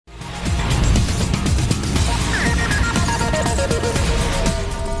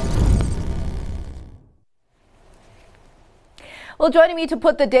Well, joining me to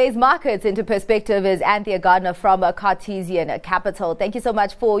put the day's markets into perspective is Anthea Gardner from Cartesian Capital. Thank you so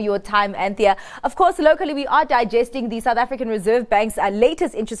much for your time, Anthea. Of course, locally, we are digesting the South African Reserve Bank's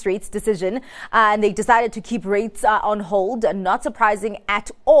latest interest rates decision, and they decided to keep rates on hold. Not surprising at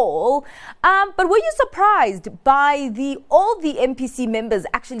all. But were you surprised by all the MPC members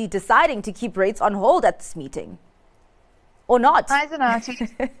actually deciding to keep rates on hold at this meeting? Or not? Hi,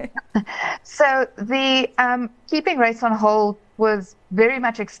 Zanati. So the keeping rates on hold was very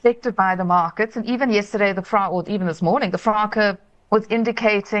much expected by the markets. And even yesterday, or even this morning, the FRA curve was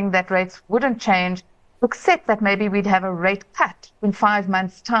indicating that rates wouldn't change, except that maybe we'd have a rate cut in 5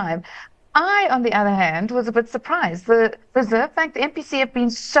 months' time. I, on the other hand, was a bit surprised. The Reserve Bank, the MPC, have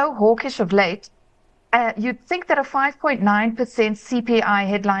been so hawkish of late. You'd think that a 5.9% CPI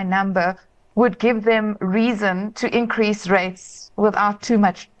headline number would give them reason to increase rates without too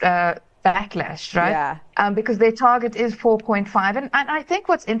much backlash, right? Yeah. Because their target is 4.5. And I think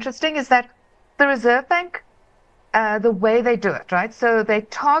what's interesting is that the Reserve Bank, the way they do it, right? So they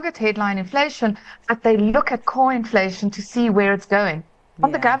target headline inflation, but they look at core inflation to see where it's going. Yeah.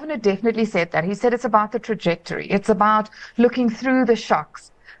 And the governor definitely said that. He said it's about the trajectory. It's about looking through the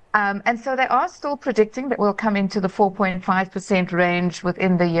shocks. And so they are still predicting that we'll come into the 4.5% range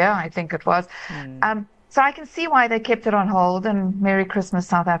within the year, I think it was. So I can see why they kept it on hold, and Merry Christmas,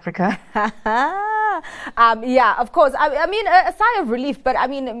 South Africa. Yeah, of course. I mean, a sigh of relief, but I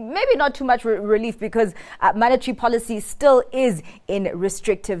mean, maybe not too much relief because monetary policy still is in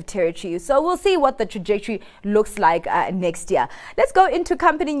restrictive territory. So we'll see what the trajectory looks like next year. Let's go into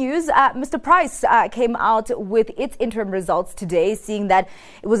company news. Mr. Price came out with its interim results today, seeing that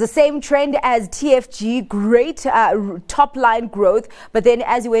it was the same trend as TFG, great top line growth. But then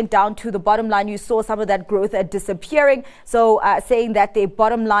as you went down to the bottom line, you saw some of that growth disappearing. So saying that their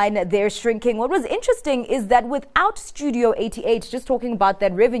bottom line, they're shrinking. What was interesting is that without Studio 88, just talking about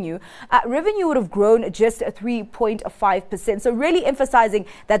that revenue would have grown just 3.5%. So really emphasizing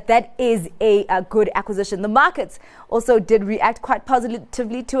that that is a good acquisition. The markets also did react quite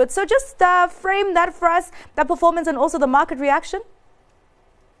positively to it. So just frame that for us, that performance and also the market reaction.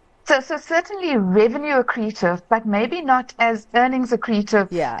 So certainly revenue accretive, but maybe not as earnings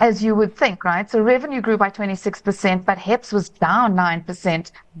accretive as you would think, right? So revenue grew by 26%, but HEPS was down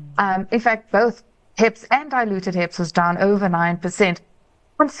 9%. In fact, both HEPS and diluted HEPS was down over 9%.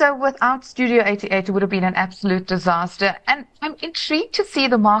 And so without Studio 88, it would have been an absolute disaster. And I'm intrigued to see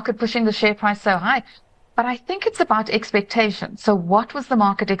the market pushing the share price so high. But I think it's about expectation. So what was the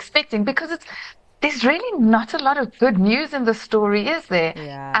market expecting? Because there's really not a lot of good news in the story, is there?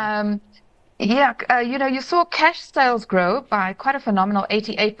 Yeah. You saw cash sales grow by quite a phenomenal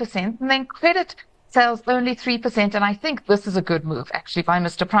 88%, and then credit sales only 3%. And I think this is a good move, actually, by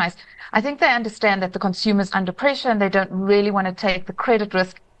Mr. Price. I think they understand that the consumer's under pressure and they don't really want to take the credit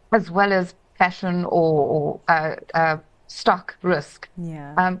risk as well as fashion or stock risk.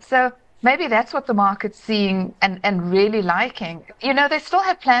 Yeah. So maybe that's what the market's seeing and really liking. You know, they still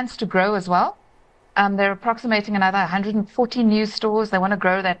have plans to grow as well. They're approximating another 140 new stores. They want to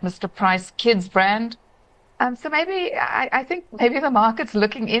grow that Mr. Price Kids brand. So maybe I think maybe the market's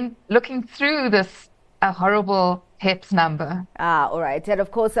looking through this horrible HEPS number. All right. And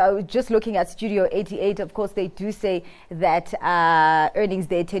of course, just looking at Studio 88, of course, they do say that earnings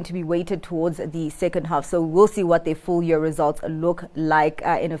there tend to be weighted towards the second half. So we'll see what their full year results look like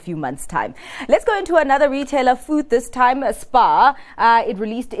in a few months' time. Let's go into another retailer, food this time, Spar. It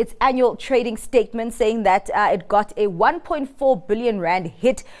released its annual trading statement saying that it got a 1.4 billion rand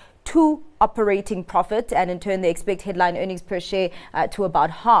hit to operating profit, and in turn they expect headline earnings per share to about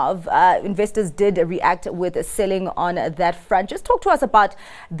halve. Investors did react with selling on that front. Just talk to us about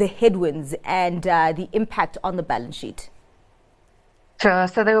the headwinds and the impact on the balance sheet. Sure.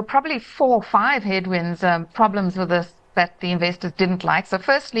 So there were probably 4 or 5 headwinds, problems with this that the investors didn't like. So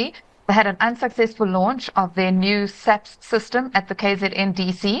firstly, they had an unsuccessful launch of their new SAPS system at the KZN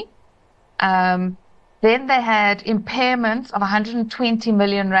DC. Then they had impairments of 120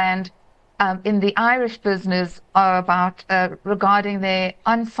 million rand in the Irish business regarding their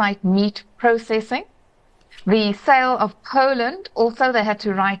on-site meat processing. The sale of Poland, also they had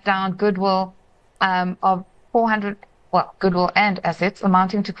to write down goodwill of goodwill and assets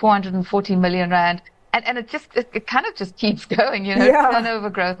amounting to 440 million rand. And it kind of just keeps going, you know, turnover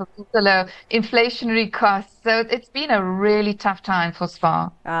growth, low inflationary costs. So it's been a really tough time for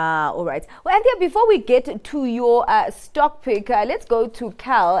SPAR. All right. Well, Anthea, before we get to your stock pick, let's go to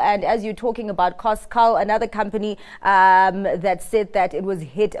Cal. And as you're talking about costs, Cal, another company that said that it was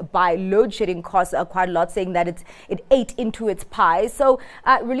hit by load shedding costs quite a lot, saying that it ate into its pie. So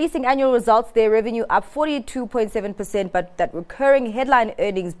releasing annual results, their revenue up 42.7%, but that recurring headline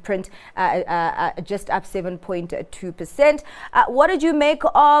earnings print just up 7.2%. What did you make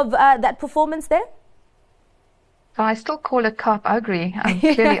of that performance there? So I still call it carp ugly. I'm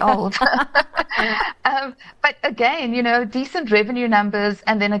clearly old. But again, decent revenue numbers,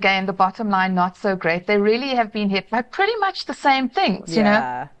 and then again, the bottom line not so great. They really have been hit by pretty much the same things,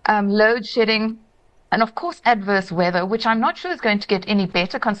 load shedding, and of course, adverse weather, which I'm not sure is going to get any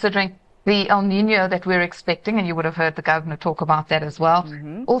better considering the El Nino that we're expecting, and you would have heard the governor talk about that as well.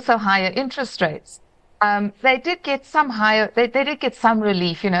 Mm-hmm. Also, higher interest rates. They did get some they did get some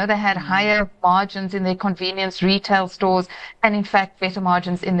relief, they had higher margins in their convenience retail stores and in fact better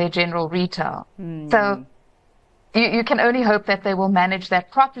margins in their general retail. So you can only hope that they will manage that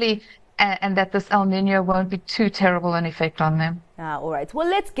properly and that this El Nino won't be too terrible an effect on them. All right. Well,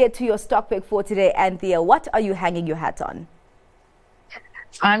 let's get to your stock pick for today, Anthea. What are you hanging your hat on?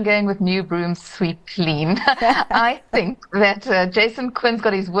 I'm going with new broom sweep clean. I think that Jason Quinn's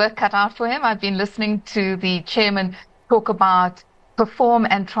got his work cut out for him. I've been listening to the chairman talk about perform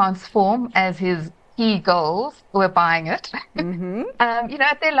and transform as his key goals. We're buying it. Mm-hmm.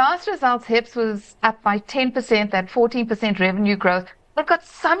 At their last results, HEPS was up by 10%, that 14% revenue growth. They've got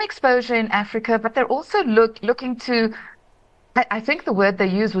some exposure in Africa, but they're also looking to, I think the word they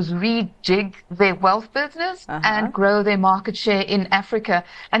used was rejig their wealth business and grow their market share in Africa.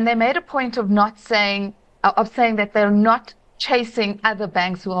 And they made a point of saying that they're not chasing other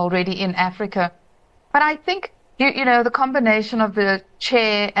banks who are already in Africa. But I think, the combination of the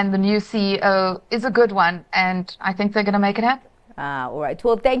chair and the new CEO is a good one. And I think they're going to make it happen. All right.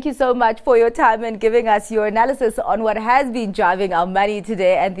 Well, thank you so much for your time and giving us your analysis on what has been driving our money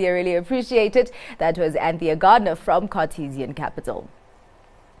today. Anthea, really appreciate it. That was Anthea Gardner from Cartesian Capital.